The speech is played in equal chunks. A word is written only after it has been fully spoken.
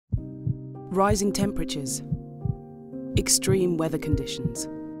Rising temperatures, extreme weather conditions,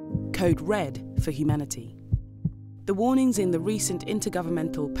 code red for humanity. The warnings in the recent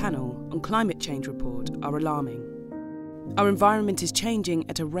Intergovernmental Panel on Climate Change report are alarming. Our environment is changing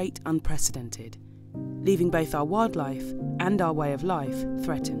at a rate unprecedented, leaving both our wildlife and our way of life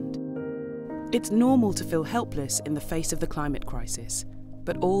threatened. It's normal to feel helpless in the face of the climate crisis,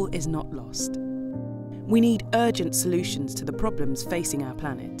 but all is not lost. We need urgent solutions to the problems facing our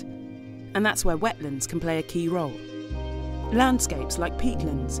planet, and that's where wetlands can play a key role. Landscapes like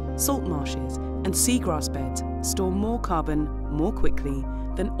peatlands, salt marshes, and seagrass beds store more carbon more quickly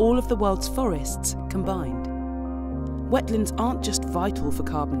than all of the world's forests combined. Wetlands aren't just vital for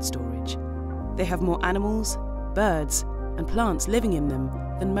carbon storage. They have more animals, birds, and plants living in them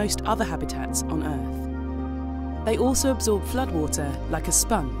than most other habitats on Earth. They also absorb floodwater like a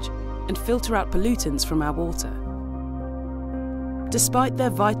sponge and filter out pollutants from our water. Despite their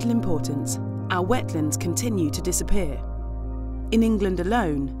vital importance, our wetlands continue to disappear. In England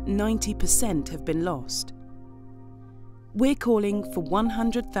alone, 90% have been lost. We're calling for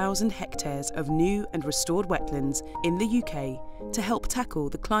 100,000 hectares of new and restored wetlands in the UK to help tackle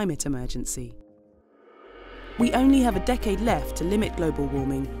the climate emergency. We only have a decade left to limit global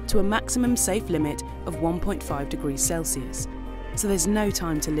warming to a maximum safe limit of 1.5 degrees Celsius, so there's no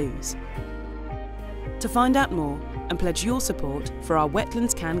time to lose. To find out more and pledge your support for our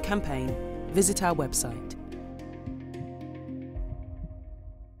Wetlands Can campaign, visit our website.